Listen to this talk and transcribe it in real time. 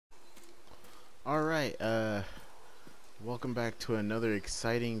Alright, welcome back to another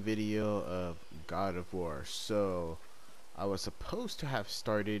exciting video of God of War. So, I was supposed to have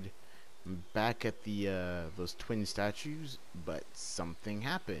started back at the, those twin statues, but something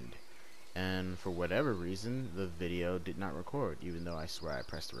happened. And for whatever reason, the video did not record, even though I swear I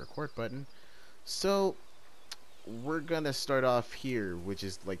pressed the record button. So, we're gonna start off here, which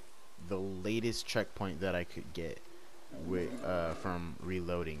is like the latest checkpoint that I could get with, from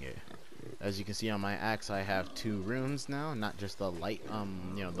reloading it. As you can see on my axe, I have 2 runes now, not just the light,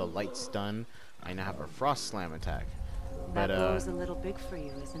 the light stun. I now have a frost slam attack. But that bow's a little big for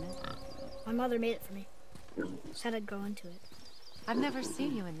you, isn't it? My mother made it for me. Said I'd grow into it. I've never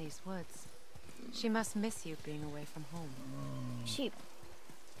seen you in these woods. She must miss you being away from home. She's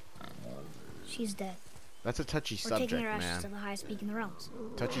dead. That's a touchy We're subject, taking her ashes man. to the highest peak in the realms.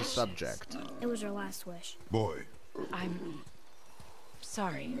 Touchy subject. It was her last wish. Boy. I'm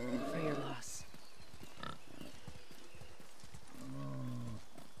sorry for your loss.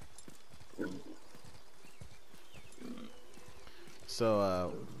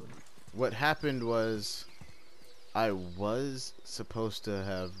 So, what happened was, I was supposed to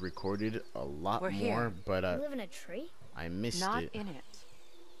have recorded a lot We're more, here. but You live in a tree? I missed Not it. in it.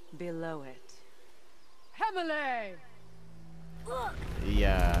 Below it. Hemele!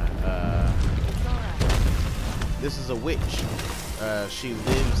 Yeah, It's alright. this is a witch. She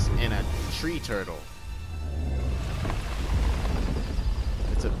lives in a tree turtle.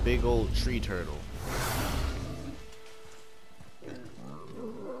 It's a big old tree turtle.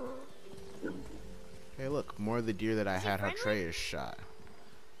 Hey, look, more of the deer that I had Atreus shot.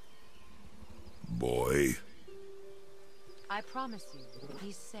 Boy. I promise you,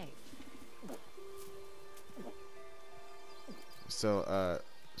 he's safe. So,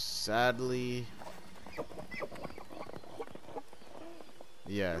 sadly,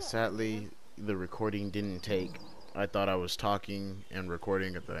 the recording didn't take. I thought I was talking and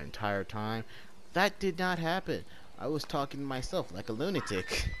recording at the entire time. That did not happen. I was talking to myself like a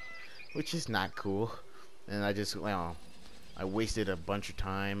lunatic, which is not cool. And I just, well, I wasted a bunch of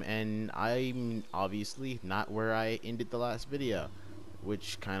time, and I'm obviously not where I ended the last video,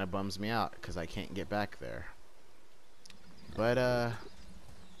 which kind of bums me out because I can't get back there. But,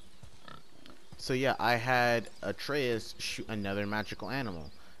 so yeah, I had Atreus shoot another magical animal.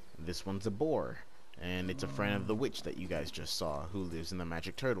 This one's a boar, and it's a friend of the witch that you guys just saw, who lives in the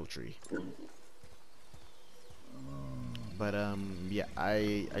magic turtle tree. But, yeah,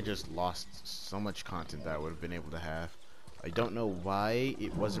 I just lost so much content that I would have been able to have. I don't know why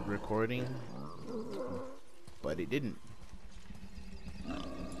it wasn't recording, but it didn't.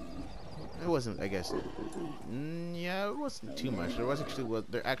 It wasn't, I guess. Yeah, it wasn't too much.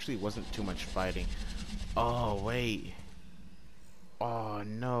 There actually wasn't too much fighting. Oh wait. Oh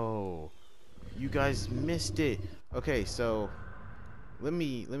no. You guys missed it. Okay, so let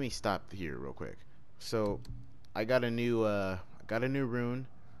me stop here real quick. So I got a new rune.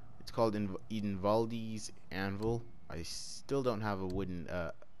 It's called Invaldi's Anvil. I still don't have a wooden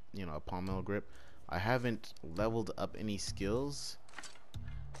a pommel grip. I haven't leveled up any skills.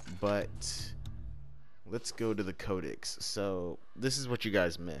 But let's go to the codex. So this is what you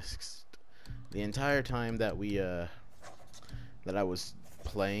guys missed. The entire time that that I was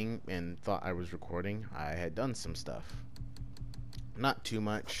playing and thought I was recording, I had done some stuff. Not too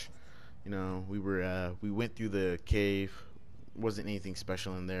much. You know, we went through the cave. Wasn't anything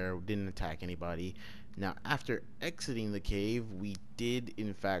special in there. Didn't attack anybody. Now, after exiting the cave, we did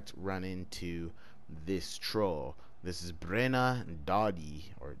in fact run into this troll. This is Brenna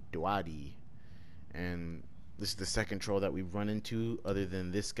Dwadi, and this is the second troll that we've run into, other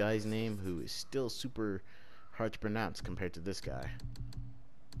than this guy's name, who is still super hard to pronounce compared to this guy.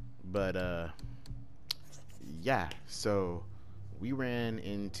 But yeah, so we ran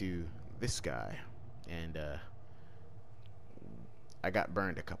into this guy, and I got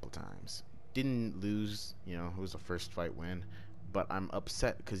burned a couple times. Didn't lose, you know, it was a first fight win. But I'm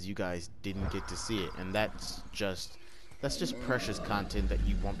upset because you guys didn't get to see it, and that's just precious content that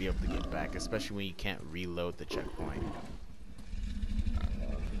you won't be able to get back, especially when you can't reload the checkpoint.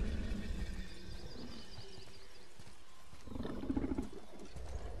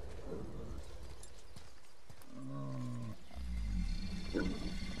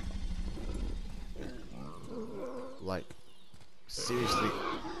 Like, seriously.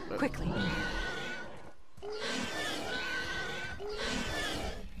 Quickly.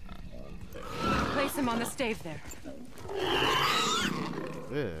 Place him on the stave there.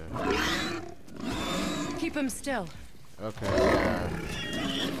 Yeah. Keep him still. Okay.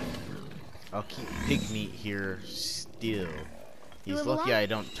 I'll keep Pygmeat here still. You He's live lucky alone? I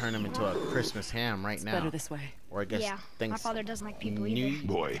don't turn him into a Christmas ham right now. Better this way. Or I guess Yeah, my thanks father doesn't like people either.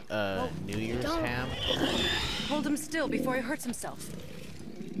 Boy. New Year's don't. ham. Hold him still before he hurts himself.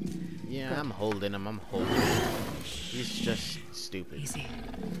 Yeah, Good. I'm holding him. I'm holding him. He's just stupid. Easy.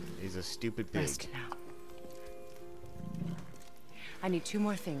 He's a stupid pig. Rest now. I need 2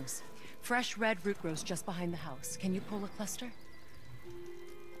 more things. Fresh red root grows just behind the house. Can you pull a cluster?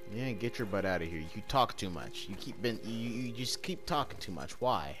 Yeah, get your butt out of here. You talk too much. You just keep talking too much.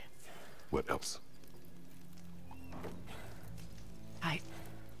 Why? What else?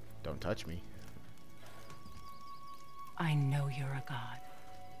 Don't touch me. I know you're a god.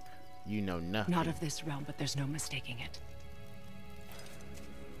 You know nothing. Not of this realm, but there's no mistaking it.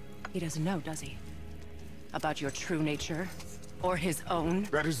 He doesn't know, does he? About your true nature? Or his own?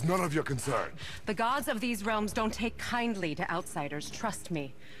 That is none of your concern. The gods of these realms don't take kindly to outsiders, trust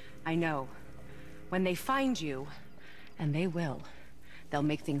me. I know. When they find you, and they will, they'll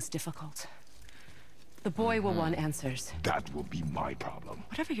make things difficult. The boy will want answers. That will be my problem.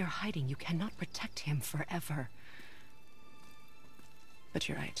 Whatever you're hiding, you cannot protect him forever. But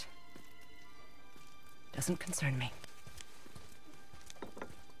you're right. Doesn't concern me.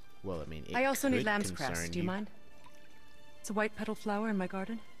 Well, I mean, it I also need could lamb's cress. concern Do you mind? It's a white petal flower in my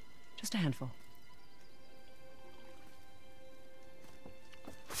garden. Just a handful.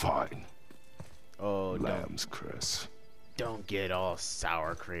 Fine. Oh, Lamb's cress. don't get all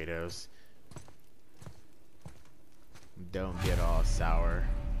sour, Kratos. Don't get all sour.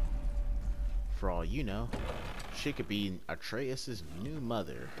 For all you know, she could be Atreus' new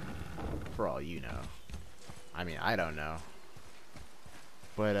mother. For all you know. I mean, I don't know.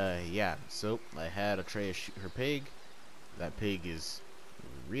 But, yeah. So, I had Atreus shoot her pig. That pig is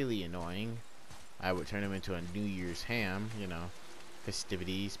really annoying. I would turn him into a New Year's ham, you know.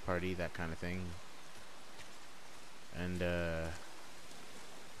 Festivities, party, that kind of thing. And,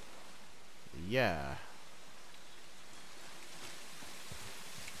 yeah.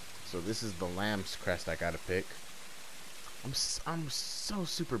 So this is the lamb's crest I gotta pick. I'm so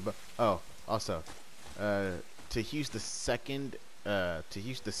super oh, also, to use the second,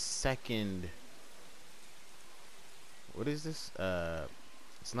 what is this?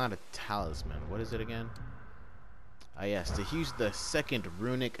 It's not a talisman. What is it again? Ah, yes, to use the second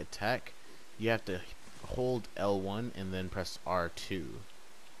runic attack, you have to hold L1 and then press R2.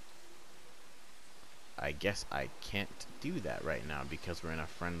 I guess I can't do that right now because we're in a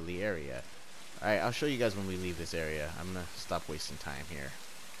friendly area. Alright, I'll show you guys when we leave this area. I'm gonna stop wasting time here.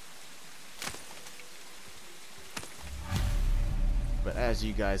 But as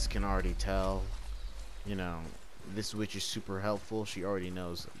you guys can already tell, you know, this witch is super helpful. She already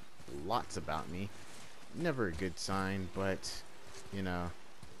knows lots about me. Never a good sign, but, you know,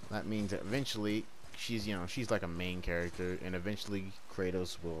 that means that eventually she's, you know, she's like a main character, and eventually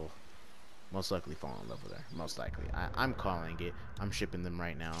Kratos will most likely fall in love with her. Most likely. I'm calling it. I'm shipping them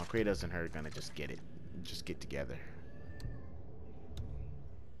right now. Kratos and her are gonna just get it. Just get together.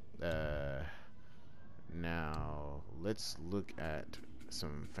 Now, let's look at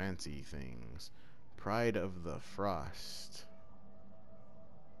some fancy things. Pride of the Frost.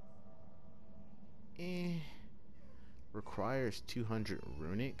 Requires 200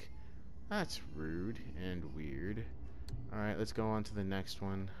 runic. That's rude and weird. Alright, let's go on to the next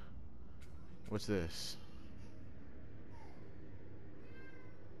one. What's this?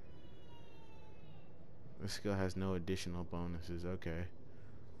 This skill has no additional bonuses. Okay.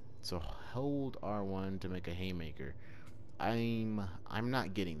 So hold R1 to make a haymaker. I'm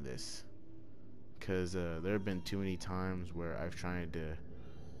not getting this. Cause there have been too many times where I've tried to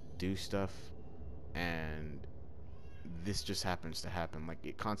do stuff and this just happens to happen. Like,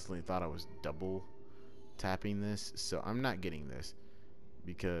 it constantly thought I was double tapping this, so I'm not getting this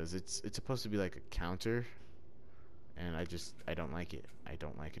because it's supposed to be like a counter, and I don't like it. I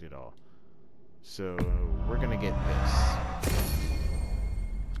don't like it at all. So we're gonna get this,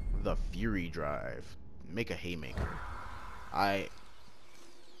 the Fury Drive. Make a haymaker. I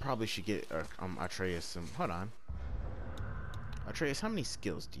probably should get Atreus some. Hold on, Atreus, how many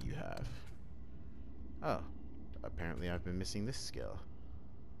skills do you have? Oh, apparently I've been missing this skill.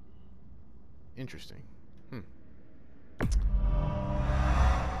 Interesting.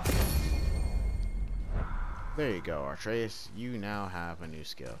 There you go, Atreus. You now have a new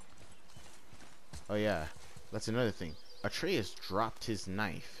skill. Oh yeah, that's another thing. Atreus dropped his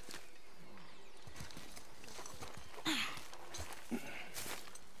knife.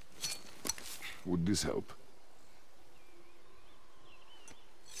 Would this help?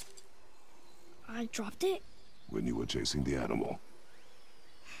 I dropped it? When you were chasing the animal.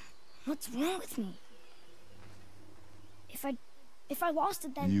 What's wrong with me? If I If I lost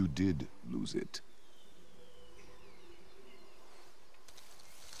it, then... You did lose it.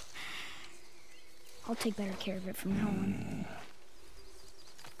 I'll take better care of it from now on.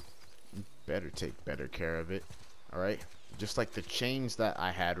 Better take better care of it. Alright? Just like the chains that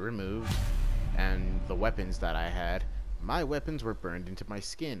I had removed and the weapons that I had, my weapons were burned into my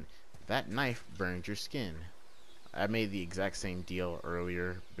skin. That knife burned your skin. I made the exact same deal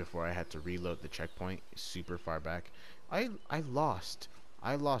earlier before I had to reload the checkpoint super far back. I lost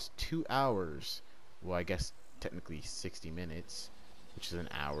 2 hours. Well, I guess technically 60 minutes, which is an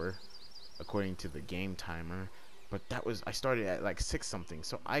hour according to the game timer. But that was, I started at like 6 something,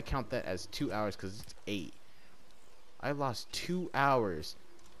 so I count that as 2 hours because it's 8. I lost 2 hours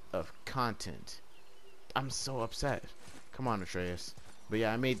of content. I'm so upset. Come on, Atreus. But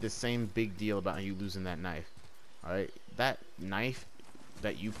yeah, I made the same big deal about you losing that knife. Alright, that knife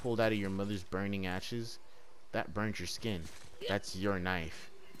that you pulled out of your mother's burning ashes, that burnt your skin. That's your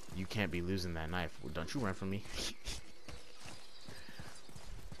knife. You can't be losing that knife. Well, don't you run from me.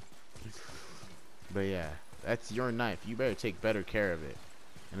 But yeah, that's your knife. You better take better care of it.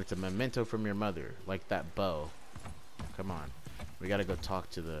 And it's a memento from your mother, like that bow. Come on. We gotta go talk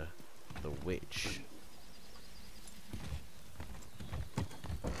to the witch.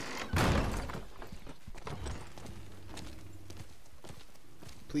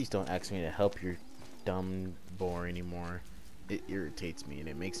 Please don't ask me to help your dumb boar anymore. It irritates me and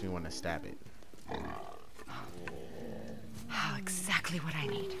it makes me want to stab it. Ah, exactly what I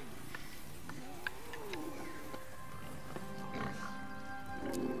need.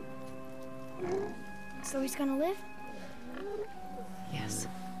 So he's gonna live? Yes.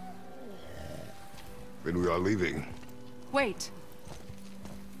 Then we are leaving. Wait.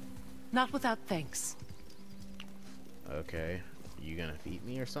 Not without thanks. Okay. You gonna feed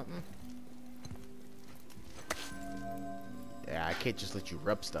me or something? Yeah, I can't just let you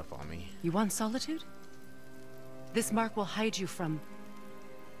rub stuff on me. You want solitude? This mark will hide you from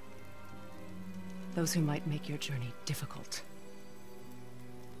those who might make your journey difficult.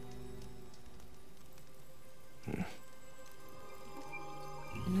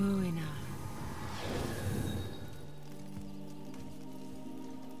 Nuina.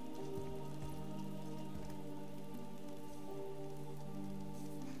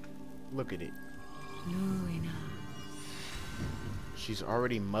 Look at it. Nuina. She's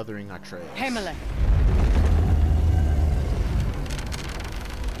already mothering Atreus. Himalay.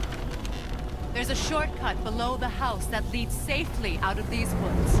 There's a shortcut below the house that leads safely out of these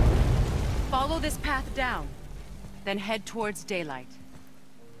woods. Follow this path down, then head towards daylight.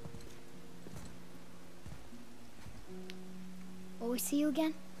 Will we see you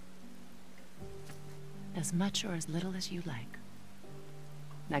again? As much or as little as you like.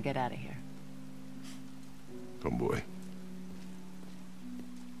 Now get out of here. Come, boy.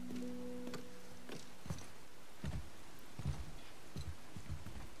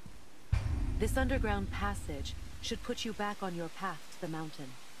 This underground passage should put you back on your path to the mountain.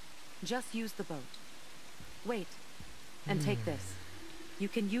 Just use the boat. Wait, and take this. You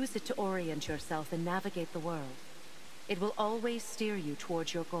can use it to orient yourself and navigate the world. It will always steer you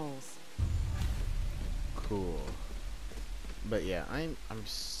towards your goals. Cool. But yeah, I'm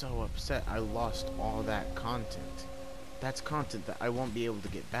so upset. I lost all that content. That's content that I won't be able to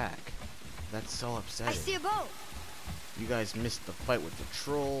get back. That's so upsetting. I see a boat. You guys missed the fight with the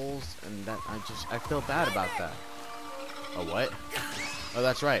trolls, and that I feel bad about that. A what? Oh,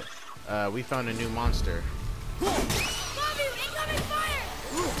 that's right. We found a new monster. Bobby, incoming fire!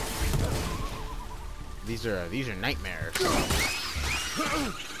 These are nightmares.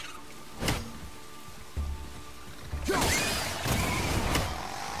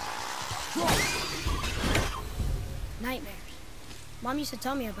 Nightmares. Mom used to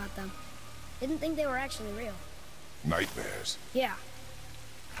tell me about them. Didn't think they were actually real. Nightmares. Yeah.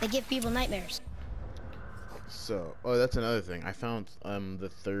 They give people nightmares. So, oh, that's another thing. I found the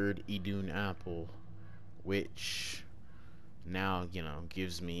third Idun apple, which now, you know,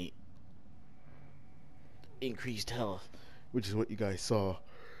 gives me increased health, which is what you guys saw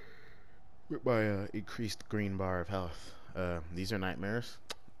with my increased green bar of health. These are nightmares,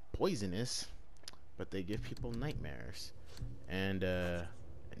 poisonous, but they give people nightmares. And a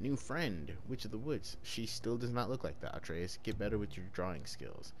new friend, Witch of the Woods. She still does not look like that. Atreus, get better with your drawing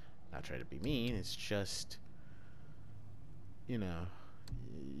skills. Not try to be mean, it's just, you know,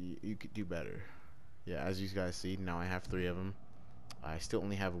 you could do better. Yeah, as you guys see, now I have 3 of them. I still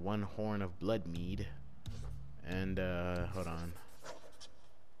only have 1 horn of blood mead. And, hold on.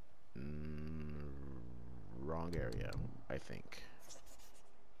 Wrong area, I think.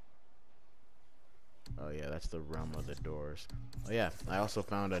 Oh yeah, that's the realm of the doors. Oh yeah, I also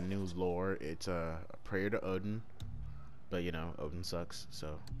found a new lore. It's a prayer to Odin, but you know, Odin sucks.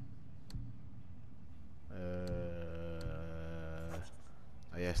 So, oh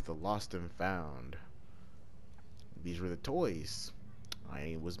yes, the lost and found. These were the toys.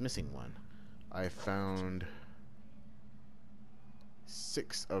 I was missing one. I found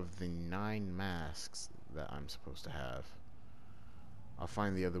 6 of the 9 masks that I'm supposed to have. I'll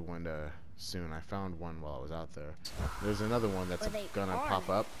find the other one soon. I found one while I was out there. There's another one that's gonna pop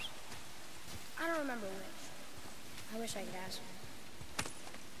up. I don't remember which. I wish I could ask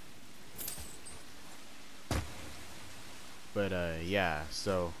her. But yeah,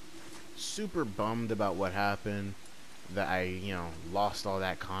 so super bummed about what happened. That I, you know, lost all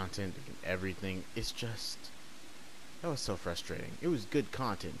that content and everything. It's just, that was so frustrating. It was good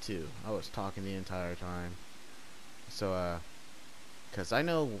content too. I was talking the entire time. So because I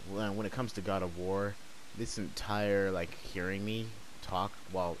know when it comes to God of War, this entire, like, hearing me talk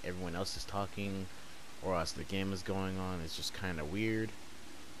while everyone else is talking, or else the game is going on, is just kind of weird.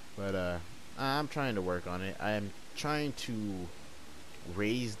 But I'm trying to work on it. I'm trying to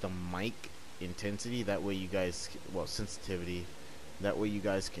raise the mic intensity, that way you guys, well, sensitivity, that way you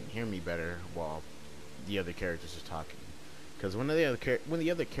guys can hear me better while the other characters are talking. Because when the other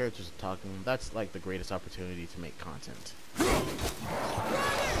characters are talking, that's like the greatest opportunity to make content.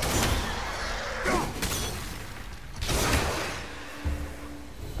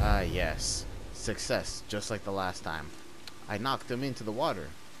 Ah, yes. Success, just like the last time. I knocked him into the water,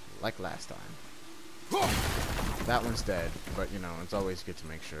 like last time. That one's dead, but you know, it's always good to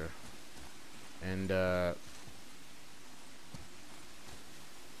make sure. And, oh,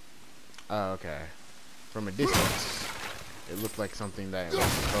 okay. From a distance, it looked like something that it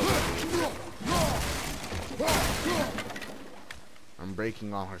wasn't supposed to be. I'm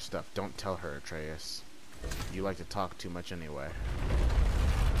breaking all her stuff. Don't tell her, Atreus. You like to talk too much anyway.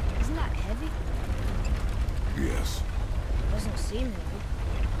 Isn't that heavy? Yes. Doesn't seem heavy.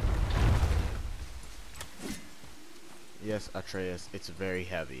 Yes, Atreus, it's very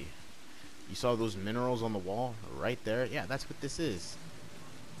heavy. You saw those minerals on the wall right there? Yeah, that's what this is.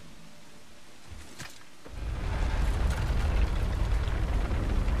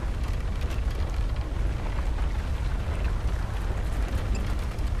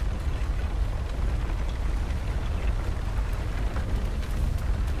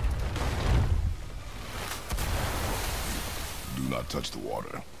 Do not touch the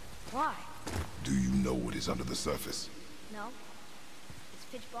water. Why? Do you know what is under the surface? No. It's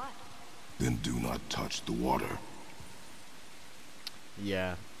pitch black. Then do not touch the water.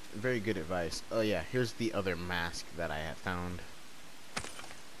 Yeah, very good advice. Oh yeah, here's the other mask that I have found.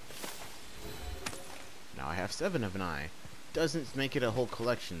 Now I have 7 of 9. Doesn't make it a whole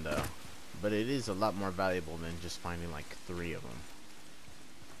collection though, but it is a lot more valuable than just finding like 3 of them.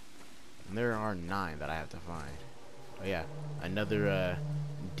 And there are 9 that I have to find. Oh yeah, another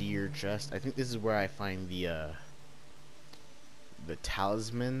deer chest. I think this is where I find the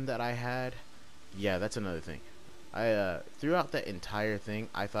talisman that I had. Yeah, that's another thing. I throughout that entire thing,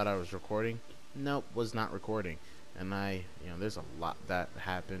 I thought I was recording. Nope, was not recording. And you know, there's a lot that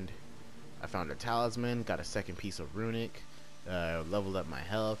happened. I found a talisman, got a second piece of runic, leveled up my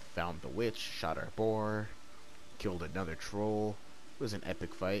health, found the witch, shot her boar, killed another troll. It was an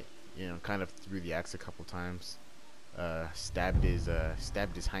epic fight. You know, kind of threw the axe a couple times. Stabbed his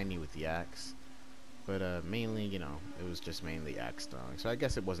hiney with the axe. But mainly, you know, it was just mainly axe throwing. So I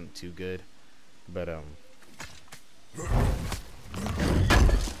guess it wasn't too good. But oh,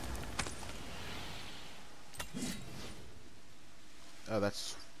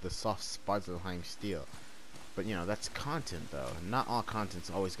 that's the soft Svartalheim steel. But you know, that's content though. Not all content's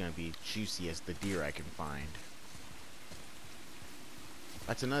always gonna be juicy as the deer I can find.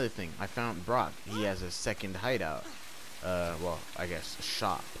 That's another thing. I found Brock. He has a second hideout. Well, I guess a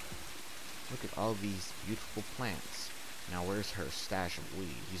shop. Look at all these beautiful plants. Now, where's her stash of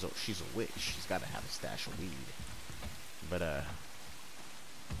weed? She's a witch. She's got to have a stash of weed. But,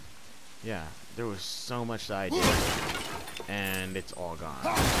 yeah, there was so much that I did, and it's all gone.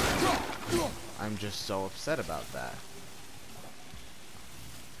 I'm just so upset about that.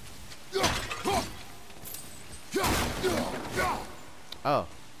 Oh,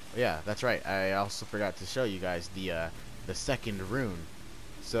 yeah, that's right. I also forgot to show you guys the second rune.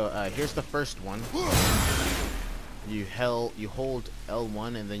 So here's the first one. You hold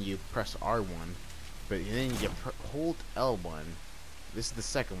L1 and then you press R1, but then you hold L1. This is the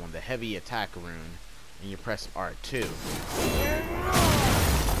second one, the heavy attack rune, and you press R2.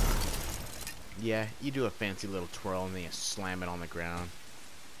 Yeah, you do a fancy little twirl and then you slam it on the ground.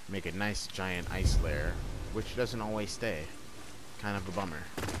 make a nice giant ice layer, which doesn't always stay. Kind of a bummer.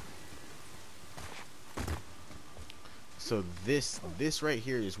 So this right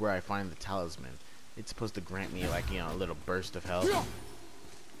here is where I find the talisman. It's supposed to grant me, like, you know, a little burst of health.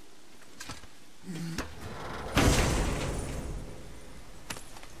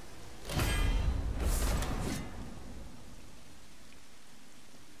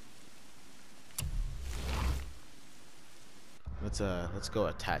 Let's go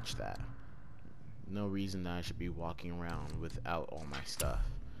attach that. No reason that I should be walking around without all my stuff.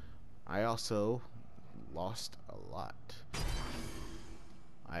 I also lost a lot.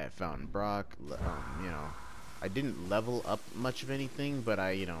 I have found Brock, you know, I didn't level up much of anything, but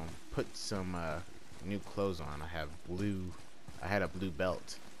I, you know, put some new clothes on. I had a blue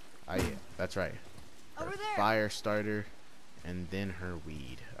belt. That's right. Her Over there. fire starter, and then her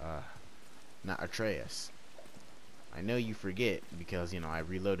weed. Not Atreus. I know you forget because, you know, I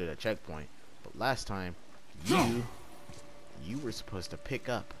reloaded a checkpoint, but last time you were supposed to pick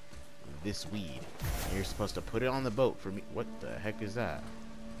up this weed. And you're supposed to put it on the boat for me. What the heck is that?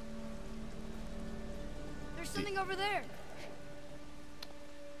 There's something over there.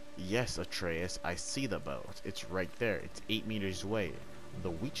 Yes, Atreus, I see the boat. It's right there. It's 8 meters away. The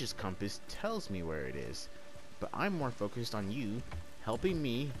witch's compass tells me where it is, but I'm more focused on you helping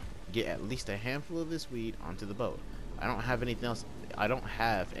me get at least a handful of this weed onto the boat. I don't have anything else. I don't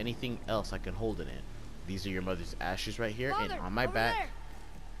have anything else I can hold in it. These are your mother's ashes right here, Father, and on my over back. there.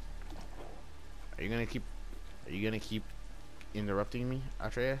 Are you gonna keep interrupting me,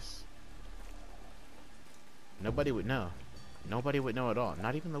 Atreus? Nobody would know. Nobody would know at all.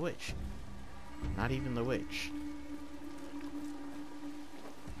 Not even the witch. Not even the witch.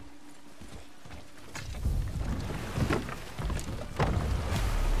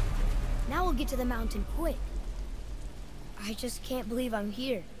 Now we'll get to the mountain quick. I just can't believe I'm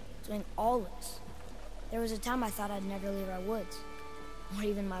here, doing all this. There was a time I thought I'd never leave our woods, or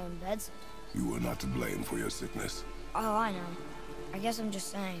even my own bedside. You were not to blame for your sickness. Oh, I know. I guess I'm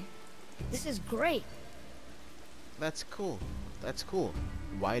just saying. This is great. That's cool. That's cool.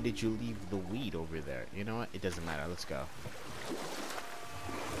 Why did you leave the weed over there? You know what? It doesn't matter. Let's go.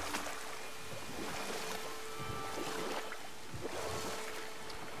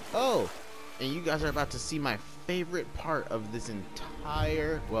 Oh, and you guys are about to see my favorite part of this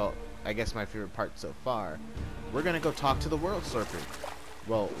entire, well, I guess my favorite part so far. We're gonna go talk to the World Serpent.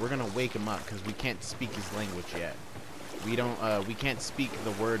 Well, we're gonna wake him up because we can't speak his language yet. We can't speak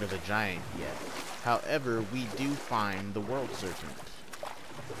the word of the giant yet. However, we do find the World Serpent.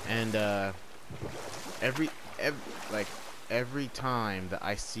 And every time that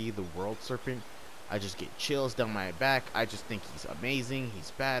I see the World Serpent, I just get chills down my back. I just think he's amazing.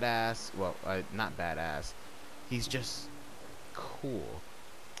 He's badass. Well, not badass. He's just cool.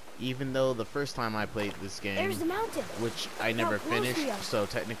 Even though the first time I played this game, There's the mountain. which I never close we finished, are. so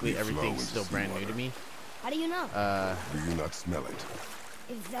technically We flow everything's into still brand new to seawater. me. How do you know? Do you not smell it?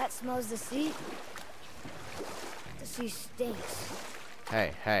 If that smells the sea stinks.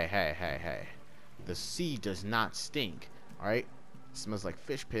 Hey. The sea does not stink, alright? It smells like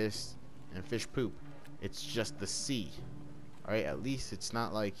fish piss and fish poop. It's just the sea. Alright, at least it's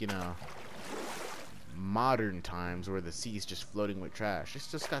not like, you know, modern times where the sea is just floating with trash.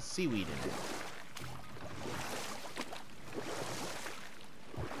 It's just got seaweed in it.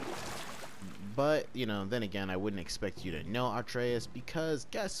 But, you know, then again, I wouldn't expect you to know Atreus because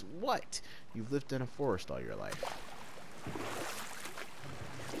guess what? You've lived in a forest all your life.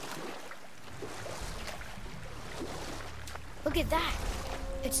 Look at that.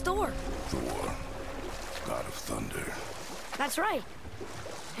 It's Thor. Thor, god of thunder. That's right.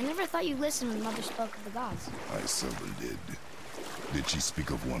 I never thought you listened when Mother spoke of the gods. I seldom did. Did she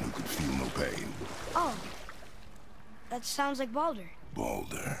speak of one who could feel no pain? Oh. That sounds like Baldur.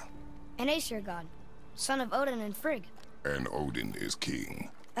 Baldur. An Aesir god. Son of Odin and Frigg. And Odin is king.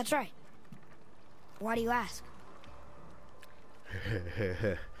 That's right. Why do you ask?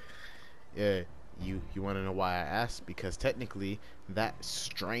 Yeah, you want to know why I asked? Because technically, that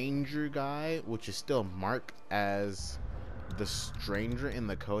stranger guy, which is still marked as the stranger in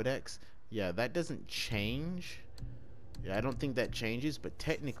the codex, yeah, that doesn't change. Yeah, I don't think that changes, but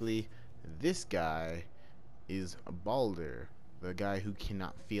technically, this guy is Baldur, the guy who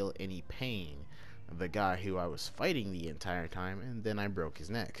cannot feel any pain, the guy who I was fighting the entire time, and then I broke his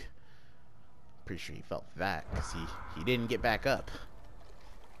neck. Pretty sure he felt that, because he didn't get back up.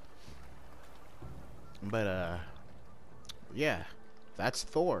 But, yeah, that's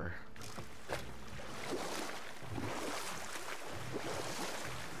Thor.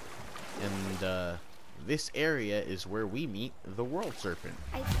 And, This area is where we meet the World Serpent.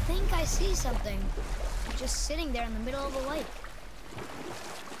 I think I see something. Just sitting there in the middle of the lake.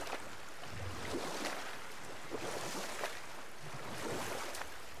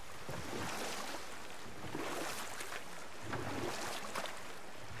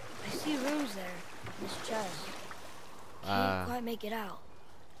 I see runes there. In this chest. Can't quite make it out.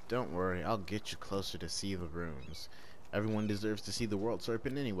 Don't worry, I'll get you closer to see the runes. Everyone deserves to see the World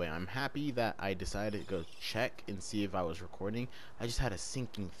Serpent anyway. I'm happy that I decided to go check and see if I was recording. I just had a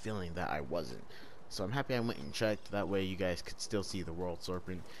sinking feeling that I wasn't. So I'm happy I went and checked. That way you guys could still see the World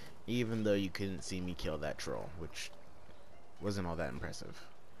Serpent, even though you couldn't see me kill that troll, which wasn't all that impressive.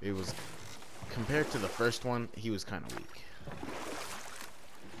 It was, compared to the first one, he was kind of weak.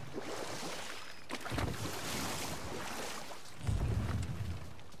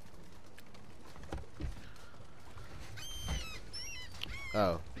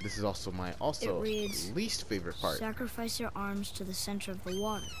 Oh, this is also my least favorite part. Sacrifice your arms to the center of the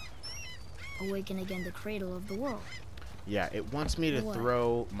water. Awaken again the cradle of the world. Yeah, it wants me to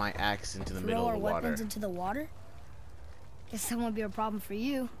throw my axe into the middle of the water. Throw our weapons into the water? Guess that won't be a problem for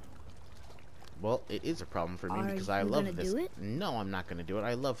you. Well, it is a problem for me because I love this. No, I'm not gonna do it.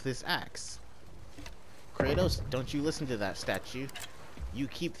 I love this axe. Kratos, don't you listen to that statue. You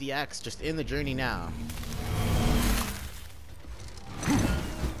keep the axe just in the journey now.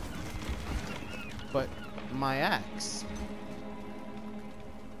 But my axe.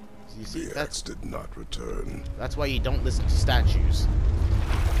 You see, the axe did not return. That's why you don't listen to statues.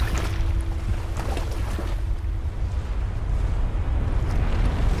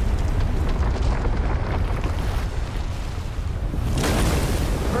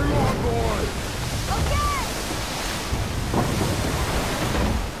 Hang on, boy!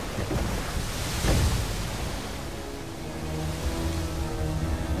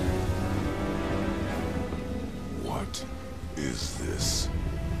 What is this?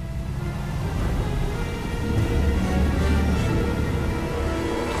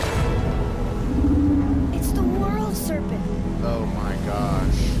 It's the World Serpent. Oh my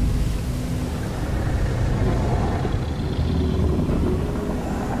gosh.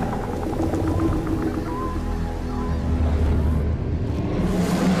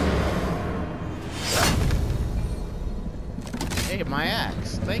 Hey, my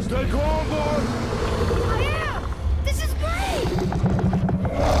axe. Thank you. Stay calm, boy! I am! This is great!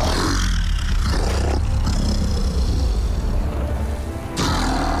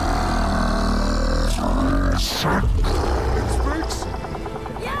 It speaks?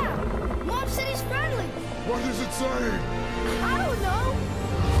 Yeah! Mom said he's friendly! What is it saying? I don't know!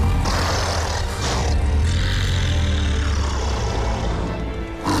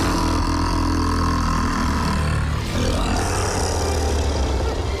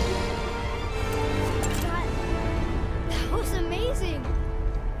 That was amazing!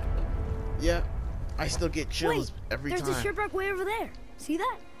 Yeah, I still get chills every time. There's the shipwreck way over there. See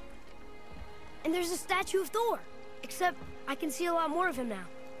that? And there's a statue of Thor. Except I can see a lot more of him now.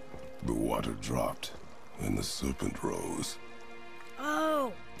 The water dropped, and the serpent rose.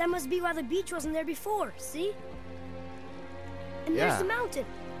 Oh, that must be why the beach wasn't there before, see? And there's the mountain.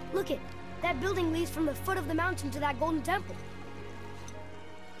 Look it, that building leads from the foot of the mountain to that golden temple.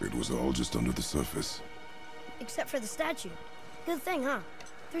 It was all just under the surface. Except for the statue. Good thing, huh?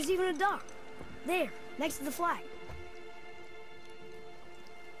 There's even a dock. There, next to the flag.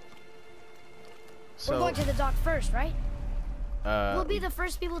 So, we're going to the dock first, right? We'll be the Uh,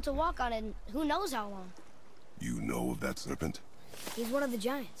 first people to walk on it in who knows how long. You know of that serpent? He's one of the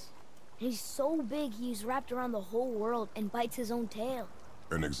giants. He's so big he's wrapped around the whole world and bites his own tail.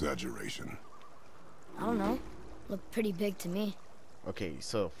 An exaggeration. I don't know. Looked pretty big to me. okay,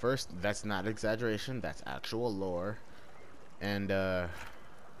 so first, that's not exaggeration. That's actual lore. And, oh.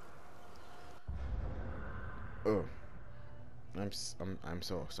 I'm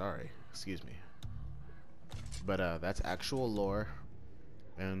so sorry. Excuse me. But, that's actual lore.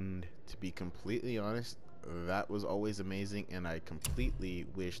 And to be completely honest, that was always amazing, and I completely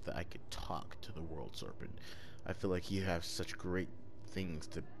wish that I could talk to the World Serpent. I feel like you have such great things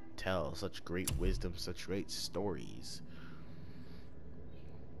to tell, such great wisdom, such great stories.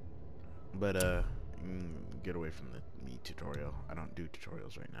 But get away from the me tutorial. I don't do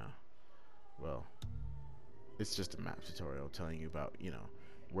tutorials right now. Well, it's just a map tutorial telling you about, you know,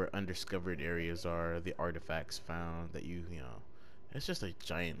 where undiscovered areas are, the artifacts found that you know. It's just a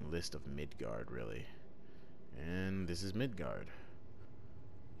giant list of Midgard, really. And this is Midgard.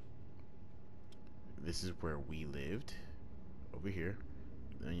 This is where we lived. Over here.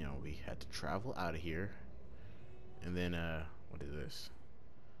 Then, you know, we had to travel out of here. And then, what is this?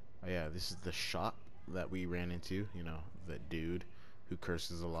 Oh yeah, this is the shop that we ran into. You know, the dude who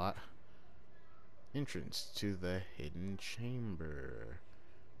curses a lot. Entrance to the hidden chamber.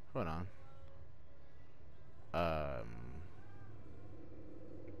 Hold on.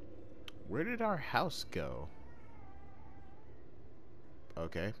 Where did our house go?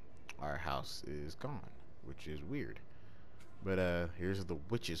 Okay, our house is gone, which is weird. But here's the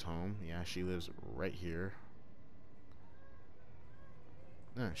witch's home. Yeah, she lives right here.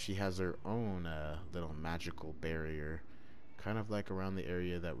 She has her own little magical barrier, kind of like around the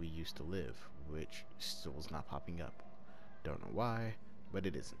area that we used to live, which still is not popping up. Don't know why, but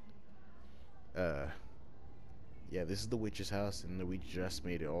it isn't. Yeah, this is the witch's house, and we just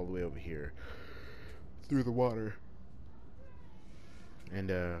made it all the way over here through the water. And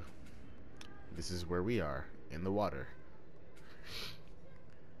this is where we are, in the water.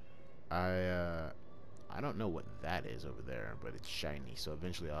 I don't know what that is over there, but it's shiny, so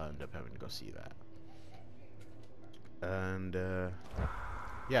eventually I'll end up having to go see that. And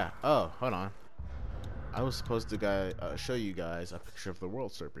yeah. Oh, hold on. I was supposed to show you guys a picture of the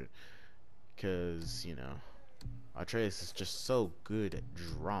World Serpent, because you know, Atreus is just so good at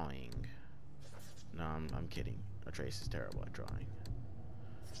drawing. No, I'm kidding. Atreus is terrible at drawing.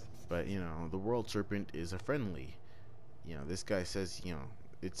 But you know, the World Serpent is a friendly. You know, this guy says, you know,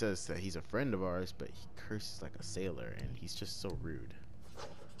 it says that he's a friend of ours, but he curses like a sailor, and he's just so rude.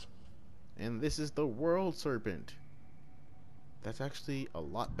 And this is the World Serpent. That's actually a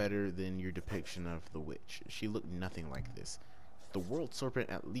lot better than your depiction of the witch. She looked nothing like this. The World Serpent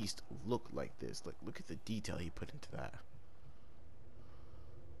at least looked like this. Like, look at the detail he put into that.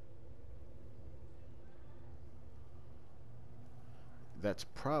 That's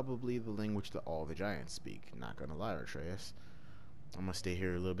probably the language that all the giants speak. Not gonna lie, Atreus. I'm gonna stay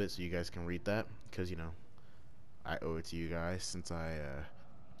here a little bit so you guys can read that, because you know, I owe it to you guys since I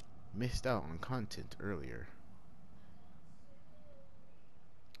missed out on content earlier.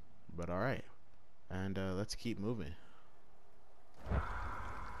 But alright, and let's keep moving.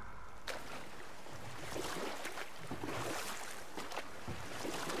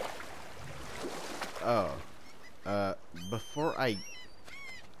 Oh, before I...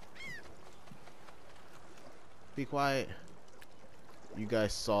 Be quiet. You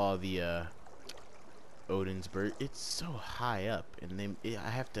guys saw the Odin's bird. It's so high up, and I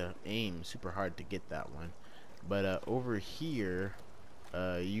have to aim super hard to get that one. But over here,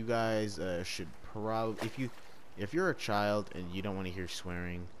 you guys should probably, if you're a child and you don't want to hear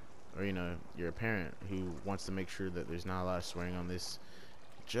swearing, or you know, you're a parent who wants to make sure that there's not a lot of swearing on this,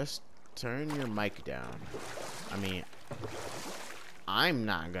 just turn your mic down. I mean, I'm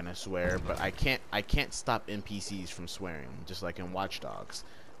not gonna swear, but I can't stop NPCs from swearing, just like in Watch Dogs,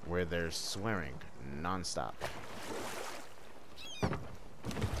 where there's swearing non-stop.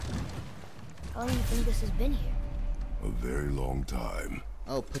 How long do you think this has been here? A very long time.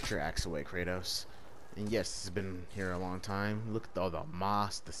 Oh, put your axe away, Kratos. And yes, it's been here a long time. Look at all the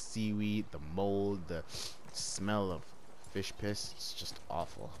moss, the seaweed, the mold, the smell of fish piss. It's just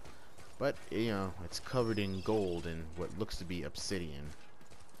awful. But, you know, it's covered in gold and what looks to be obsidian.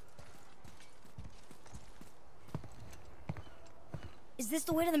 Is this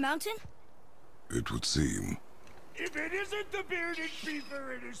the way to the mountain? It would seem. If it isn't the bearded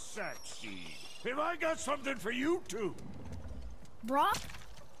beaver, it is Saxy. Have I got something for you too? Brock?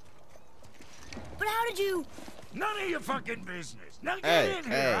 But how did you... None of your fucking business. Now get Hey, in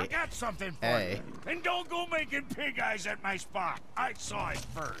here. hey. I got something for Hey. you. And don't go making pig eyes at my spot. I saw it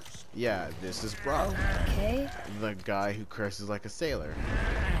first. Yeah, this is Brock, Okay. the guy who curses like a sailor.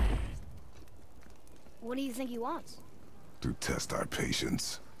 What do you think he wants? To test our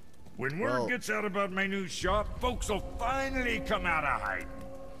patience. When word Well- gets out about my new shop, folks will finally come out of hiding.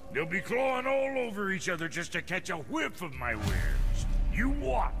 They'll be clawing all over each other just to catch a whiff of my wares. You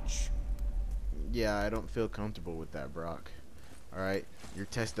watch. Yeah, I don't feel comfortable with that, Brock. Alright, you're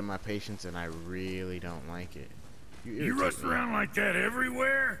testing my patience and I really don't like it. You irritate rush me. around like that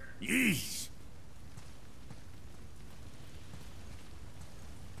everywhere? Yeesh.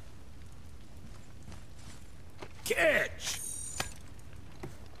 Catch!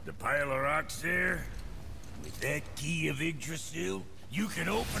 The pile of rocks there? With that key of Yggdrasil, you can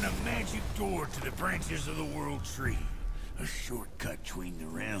open a magic door to the branches of the World Tree. A shortcut between the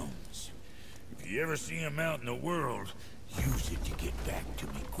realms. If you ever see him out in the world, use it to get back to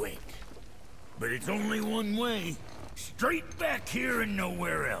me quick. But it's only one way. Straight back here and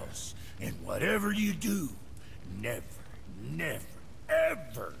nowhere else. And whatever you do, never,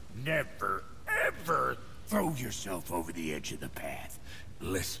 never, ever throw yourself over the edge of the path,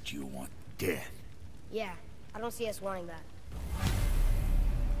 lest you want death. Yeah, I don't see us wanting that.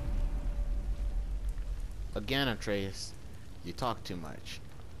 Again, Atreus, you talk too much.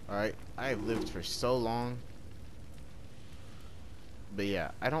 Alright, I have lived for so long. But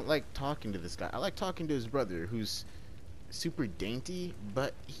yeah, I don't like talking to this guy. I like talking to his brother, who's super dainty,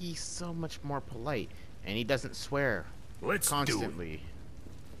 but he's so much more polite. And he doesn't swear constantly.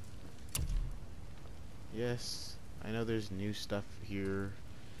 Yes, I know there's new stuff here.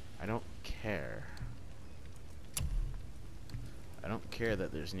 I don't care. I don't care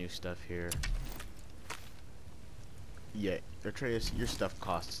that there's new stuff here. Yeah, Atreus, your stuff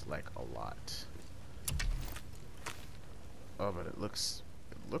costs like a lot. Oh, but it looks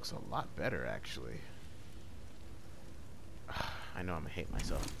a lot better actually. I know I'm gonna hate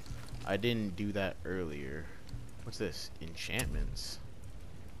myself. I didn't do that earlier. What's this? Enchantments.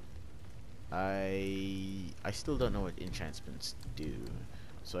 I still don't know what enchantments do,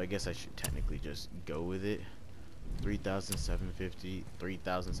 so I guess I should technically just go with it. 3,750,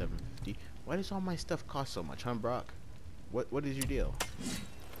 3,750. Why does all my stuff cost so much, huh, Brock? What is your deal?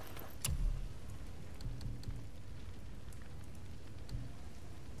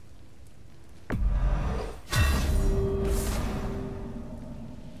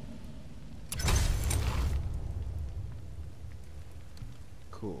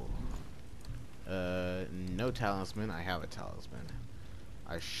 Cool. No talisman. I have a talisman.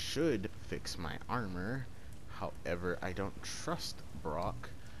 I should fix my armor. However, I don't trust Brock.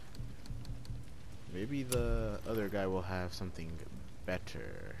 Maybe the other guy will have something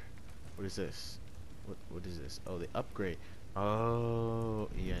better. What is this? What is this? Oh, the upgrade. Oh,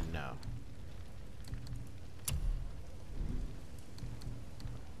 yeah, no.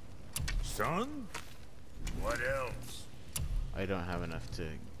 Son? What else? I don't have enough to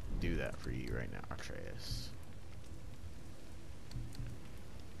do that for you right now, Atreus.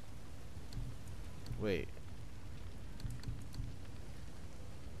 Wait.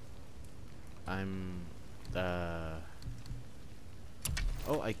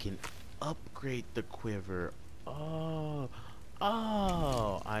 Oh, I can upgrade the quiver. Oh,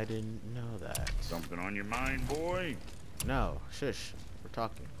 I didn't know that. Something on your mind, boy? No, shush. We're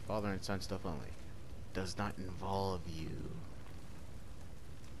talking father and son stuff only. Does not involve you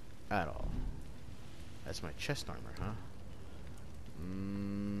at all. That's my chest armor, huh?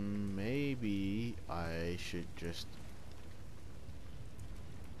 Maybe I should just...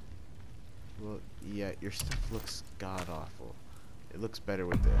 Well, yeah, your stuff looks god-awful. It looks better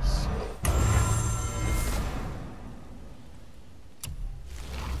with this.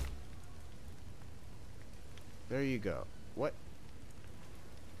 There you go. What?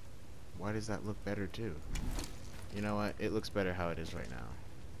 Why does that look better too? You know what? It looks better how it is right now.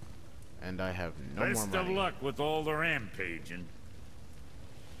 And I have no more money. Best of luck with all the rampaging.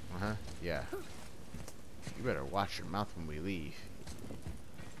 Uh-huh, yeah. You better watch your mouth when we leave.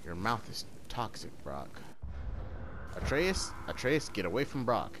 Your mouth is toxic, Brock. Atreus, get away from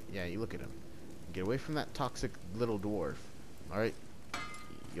Brock. Yeah, you look at him. Get away from that toxic little dwarf. Alright?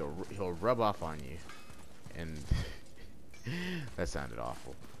 He'll rub off on you. And that sounded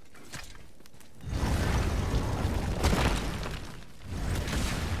awful.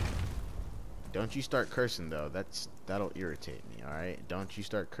 Don't you start cursing though. That'll irritate me, alright? Don't you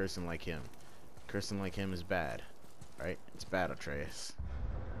start cursing like him. Cursing like him is bad. Alright? It's bad, Atreus.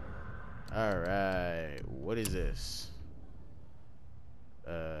 Alright, what is this?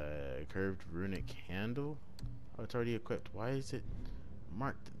 Curved runic handle? Oh, it's already equipped. Why is it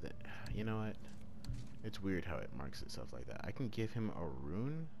marked that? You know what? It's weird how it marks itself like that. I can give him a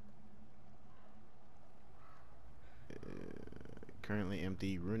rune? Currently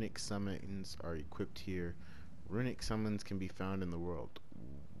empty. Runic summons are equipped here. Runic summons can be found in the world.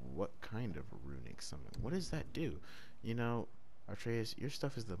 What kind of runic summon? What does that do? You know, Atreus, your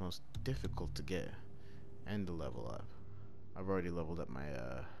stuff is the most difficult to get and to level up. I've already leveled up my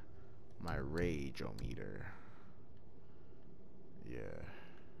my rage-o-meter. Yeah.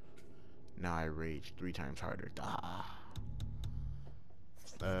 Now I rage 3 times harder.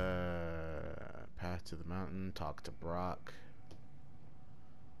 Path to the mountain. Talk to Brock.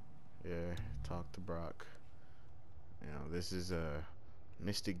 Yeah, talk to Brock. You know, this is a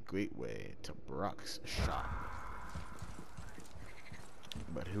mystic gateway to Brock's shop.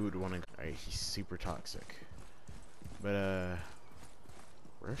 But who would want to? Alright, he's super toxic. But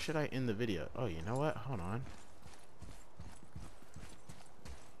where should I end the video? Oh, you know what? Hold on.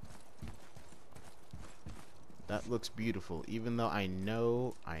 That looks beautiful, even though I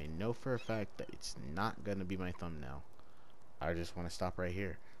know for a fact that it's not gonna be my thumbnail. I just want to stop right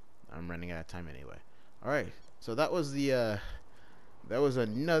here. I'm running out of time anyway. Alright, so that was the that was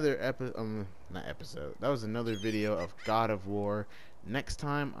another not episode. That was another video of God of War. Next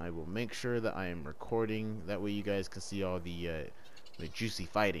time, I will make sure that I am recording. That way you guys can see all the juicy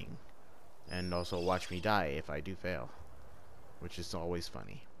fighting. And also watch me die if I do fail. Which is always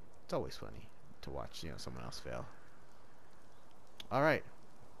funny. It's always funny to watch, someone else fail. Alright.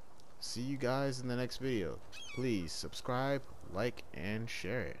 See you guys in the next video. Please subscribe, like, and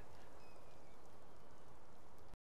share it.